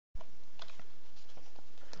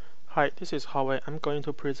Hi, this is Howard. I'm going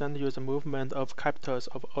to present you the movement of capitals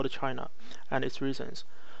of Old China and its reasons.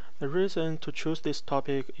 The reason to choose this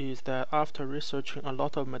topic is that after researching a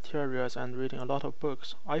lot of materials and reading a lot of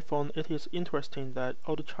books, I found it is interesting that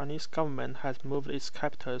Old Chinese government has moved its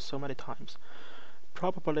capital so many times.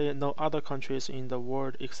 Probably no other countries in the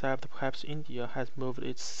world except perhaps India has moved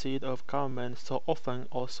its seat of government so often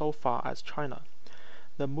or so far as China.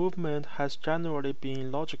 The movement has generally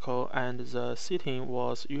been logical and the sitting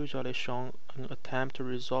was usually shown an attempt to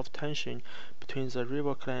resolve tension between the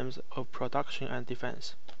rival claims of production and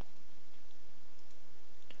defense.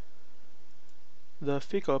 The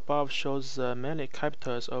figure above shows the many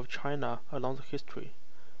capitals of China along the history.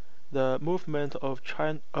 The movement of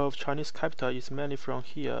Chinese capital is mainly from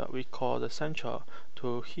here we call the central,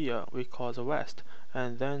 to here we call the west,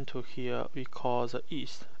 and then to here we call the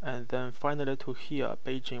east, and then finally to here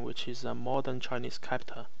Beijing, which is the modern Chinese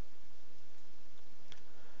capital.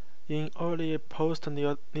 In early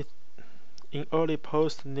post-Neolithic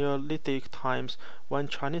times, when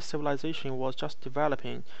Chinese civilization was just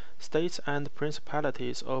developing, states and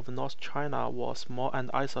principalities of North China were small and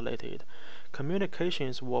isolated.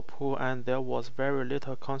 Communications were poor and there was very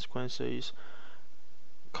little consciousness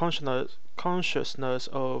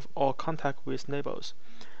of or contact with neighbors.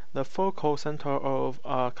 The focal center of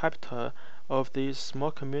capital of these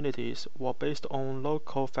small communities were based on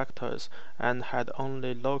local factors and had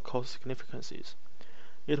only local significances.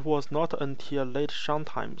 It was not until late Shang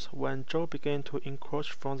times, when Zhou began to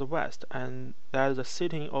encroach from the west, and that the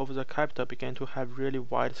sitting of the capital began to have really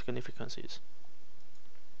wide significances.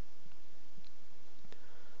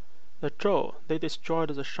 The Zhou, they destroyed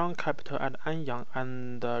the Shang capital at Anyang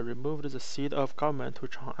and removed the seat of government to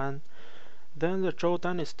Chang'an. Then the Zhou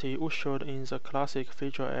dynasty ushered in the classic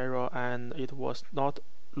feudal era, and it was not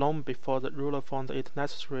long before the ruler found it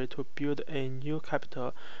necessary to build a new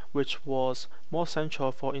capital which was more central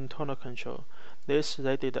for internal control. This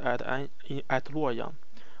they did at Luoyang,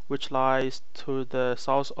 which lies to the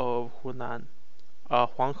south of Hunan,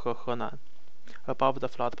 Huanghe, Henan, above the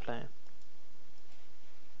floodplain.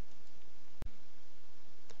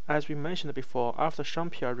 As we mentioned before, after Shang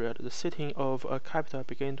period, the sitting of a capital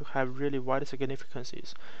began to have really wide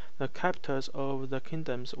significances. The capitals of the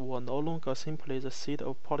kingdoms were no longer simply the seat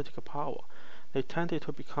of political power. They tended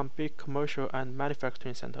to become big commercial and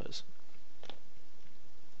manufacturing centers.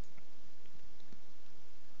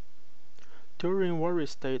 During warrior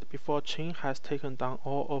state, before Qing has taken down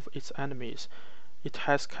all of its enemies, it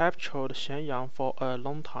has captured Xianyang for a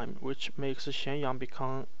long time, which makes Xianyang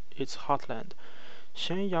become its heartland.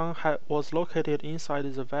 Xianyang was located inside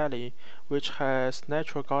the valley, which has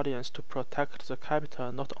natural guardians to protect the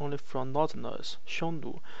capital not only from northerners,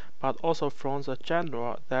 Xiongnu, but also from the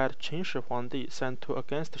general that Qin Shi Huangdi sent to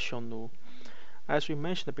against Xiongnu. As we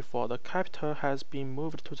mentioned before, the capital has been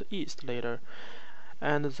moved to the east later,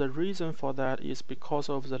 and the reason for that is because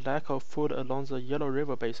of the lack of food along the Yellow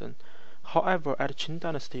River basin. However, at Qing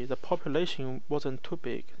dynasty, the population wasn't too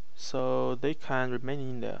big, so they can remain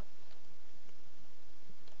in there.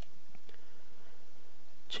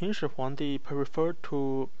 Qin Shi Huangdi preferred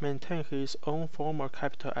to maintain his own former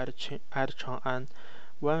capital at Chang'an.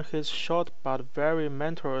 When his short but very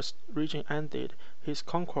mentorous region ended, his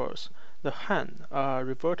conquerors, the Han,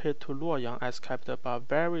 reverted to Luoyang as capital but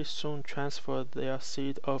very soon transferred their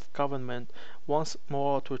seat of government once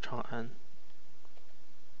more to Chang'an.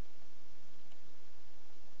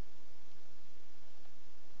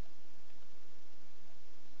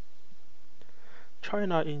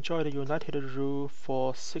 China enjoyed united rule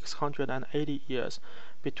for 680 years,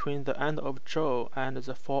 between the end of Zhou and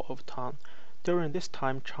the fall of Tang. During this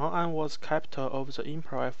time, Chang'an was capital of the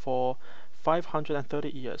empire for 530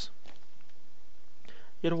 years.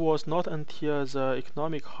 It was not until the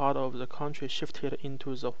economic heart of the country shifted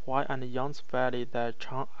into the Huai and Yangtze Valley that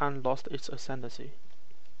Chang'an lost its ascendancy.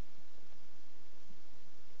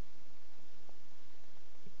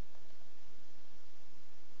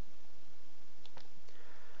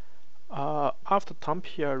 After Tang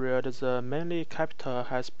period, the mainly capital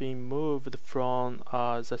has been moved from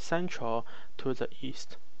the central to the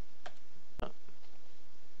east.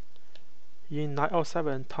 In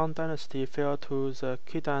 907, Tang dynasty fell to the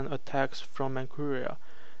Khitan attacks from Manchuria.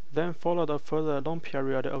 Then followed a further long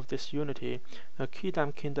period of disunity. The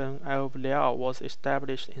Khitan kingdom of Liao was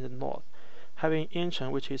established in the north, having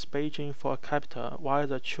Yancheng, which is Beijing, for a capital, while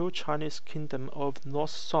the Chu Chinese kingdom of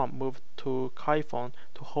North Song moved to Kaifeng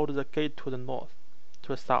to hold the gate to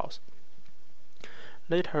the south.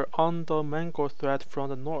 Later, under Mongol threat from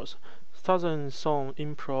the north, Southern Song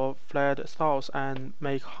Emperor fled south and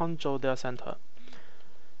made Hangzhou their center.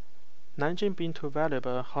 Nanjing being too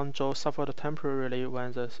valuable, Hangzhou suffered temporarily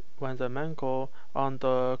when the Mongol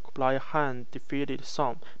under Kublai Han defeated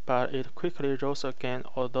Song, but it quickly rose again,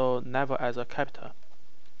 although never as a capital.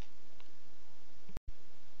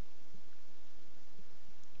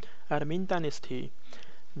 At Ming Dynasty,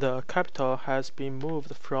 the capital has been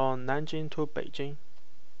moved from Nanjing to Beijing.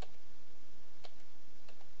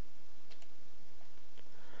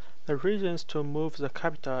 The reasons to move the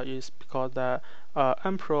capital is because the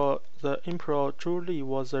Emperor Zhu Li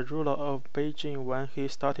was the ruler of Beijing when he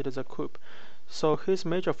started the coup, so his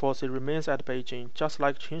major force remains at Beijing, just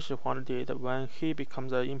like Qin Shi Huang did when he became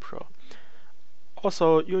the emperor.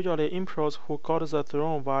 Also, usually emperors who got the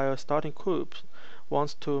throne while starting coups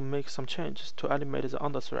want to make some changes to eliminate the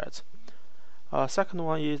under threats. Second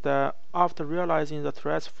one is that after realizing the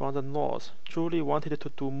threats from the north, Zhu Li wanted to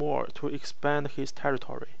do more to expand his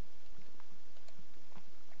territory.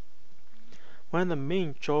 When the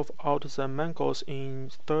Ming drove out the Mongols in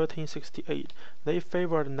 1368, they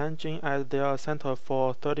favored Nanjing as their center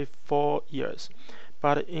for 34 years,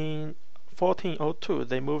 but in 1402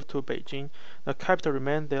 they moved to Beijing. The capital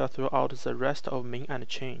remained there throughout the rest of Ming and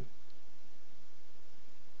Qing.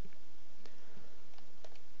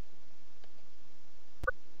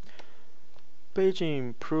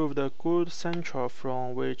 Beijing proved a good central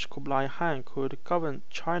from which Kublai Han could govern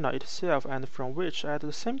China itself and from which, at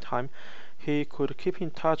the same time, he could keep in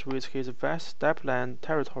touch with his vast steppe-land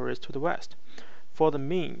territories to the west. For the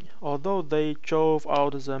Ming, although they drove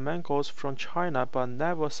out the Mongols from China but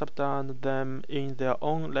never subdued them in their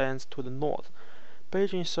own lands to the north,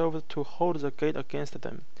 Beijing served to hold the gate against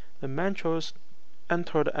them. The Manchus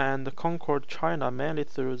entered and conquered China mainly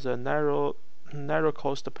through the narrow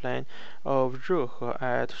coast plain of Zhehe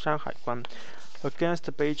at Shanhaiguan.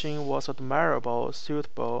 Against Beijing was admirable,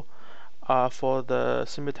 suitable for the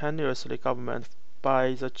simultaneously government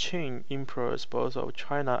by the Qing emperors both of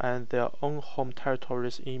China and their own home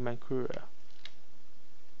territories in Manchuria.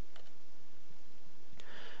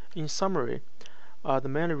 In summary, the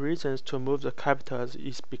main reasons to move the capitals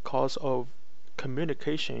is because of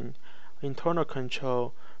communication, internal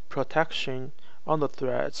control, protection, under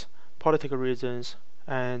threats, political reasons,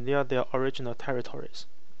 and near their original territories.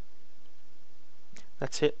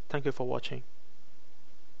 That's it. Thank you for watching.